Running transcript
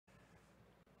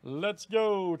Let's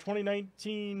go.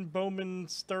 2019 Bowman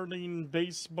Sterling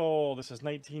Baseball. This is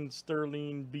 19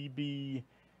 Sterling BB,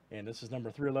 and this is number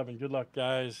 311. Good luck,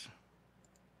 guys.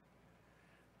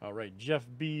 All right, Jeff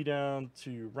B down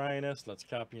to Ryan S. Let's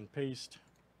copy and paste.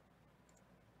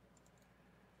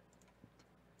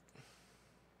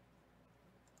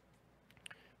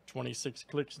 $26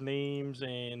 clicks, names,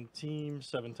 and teams,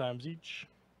 7 times each.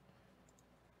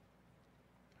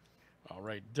 All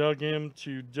right, Doug M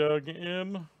to Doug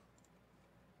M.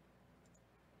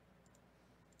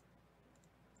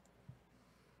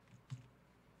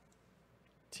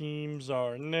 Teams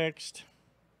are next.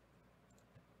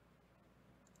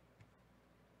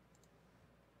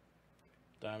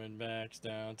 Diamondbacks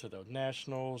down to the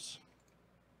Nationals.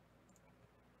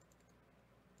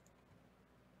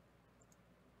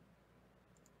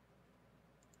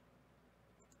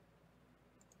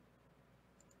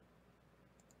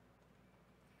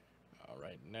 All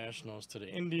right, Nationals to the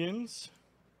Indians.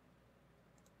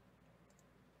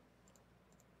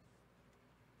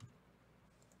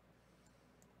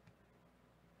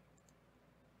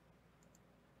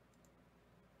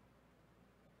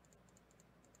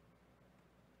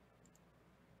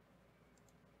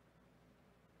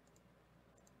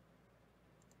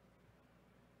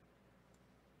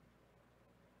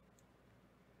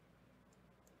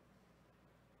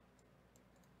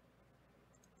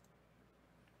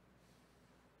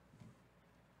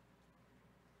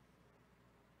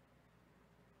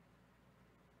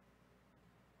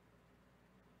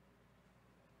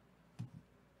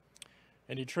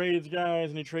 Any trades,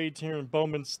 guys? Any trades here in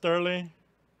Bowman Sterling?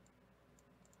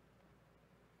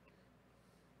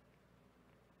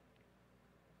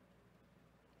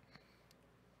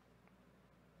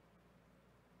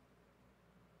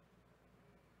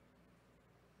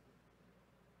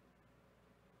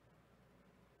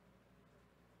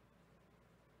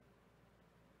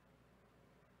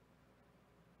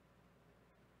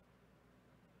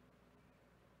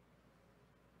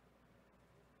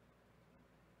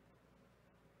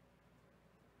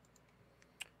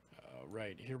 All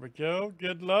right, here we go.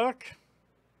 Good luck.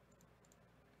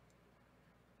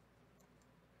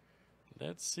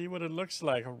 Let's see what it looks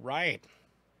like. All right.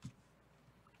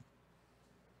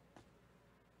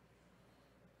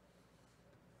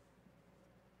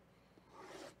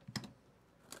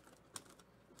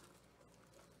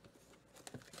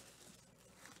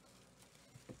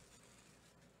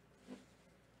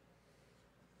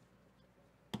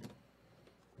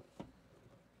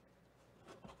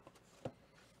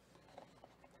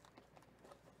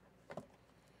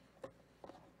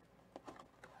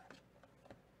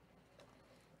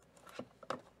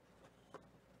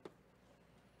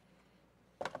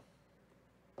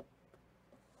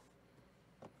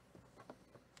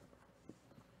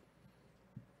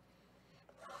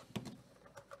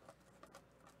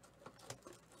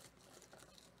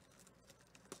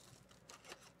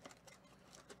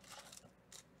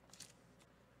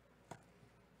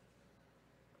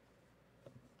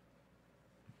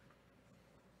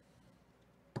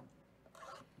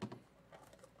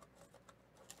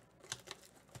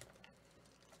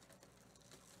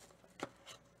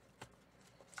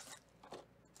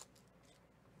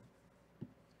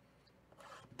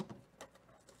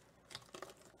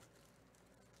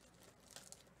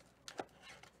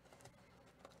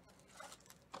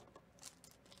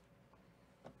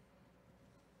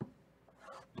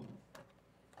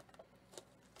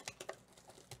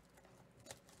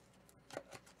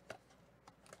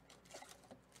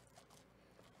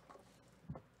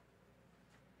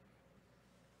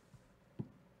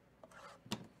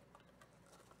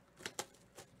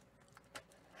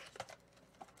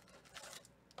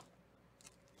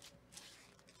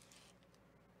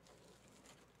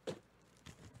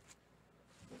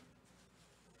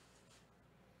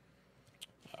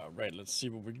 All right, let's see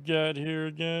what we got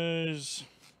here, guys.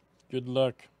 Good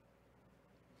luck.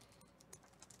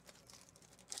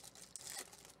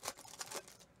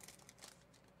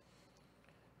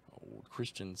 Old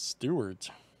Christian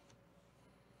Stewart.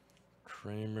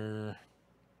 Kramer.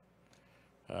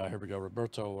 Here we go,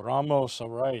 Roberto Ramos. All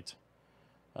right.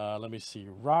 Let me see.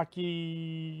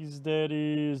 Rockies, that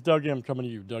is Doug M coming to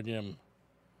you, Doug M.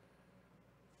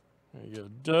 There you go,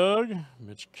 Doug,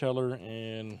 Mitch Keller,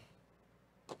 and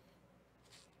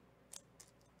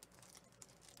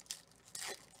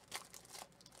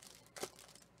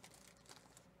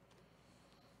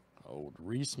old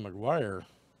Reese McGuire.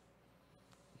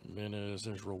 Then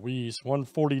there's Ruiz,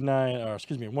 149,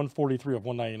 excuse me, 143 of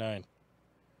 199.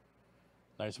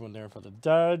 Nice one there for the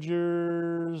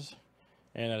Dodgers.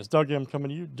 And that is Doug M coming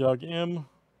to you, Doug M.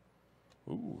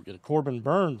 Ooh, we get a Corbin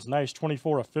Burns. Nice,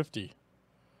 24 of 50.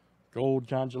 Gold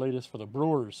Congelatus for the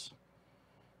Brewers.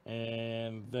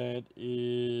 And that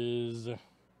is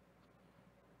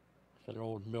got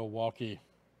old Milwaukee.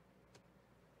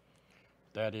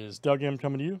 That is Doug M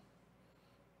coming to you.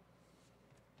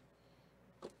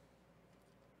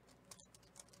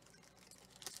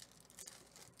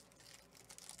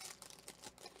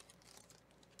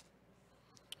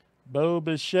 Bo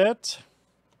Bichette.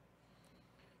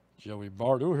 Joey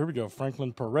Bart. Oh, here we go.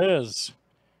 Franklin Perez.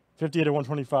 58 of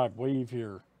 125. Wave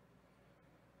here.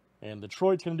 And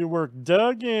Detroit's going to do work.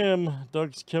 Doug M.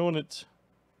 Doug's killing it.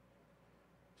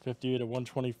 58 of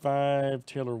 125.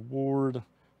 Taylor Ward.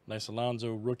 Nice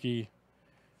Alonso rookie.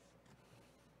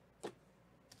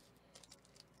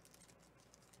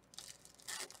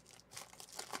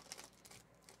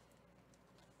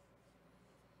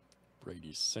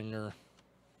 Brady Singer.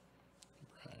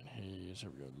 Brian Hayes. Here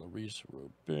we go. Luis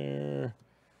Robert. Here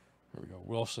we go.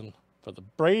 Wilson for the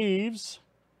Braves.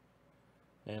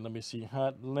 And let me see.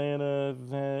 Hot Atlanta.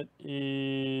 That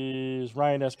is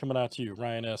Ryan S. coming out to you.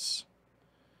 Ryan S.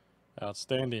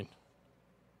 Outstanding.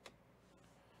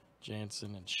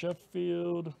 Jansen and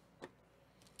Sheffield.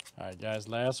 All right, guys.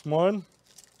 Last one.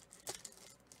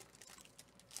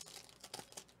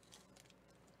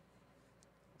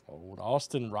 Old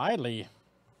Austin Riley.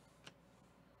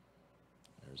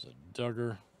 There's a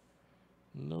Duggar.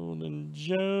 Nolan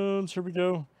Jones. Here we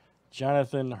go.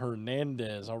 Jonathan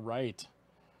Hernandez. All right.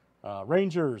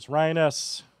 Rangers. Ryan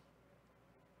S.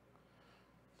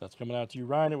 That's coming out to you,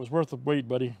 Ryan. It was worth the wait,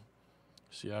 buddy.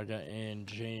 Siaga and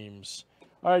James.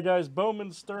 All right, guys.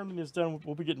 Bowman Sterling is done.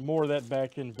 We'll be getting more of that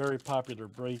back in. Very popular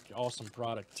break. Awesome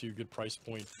product, too. Good price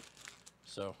point.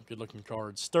 So, good-looking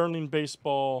cards. Sterling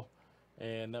Baseball.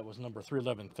 And that was number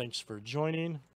 311. Thanks for joining.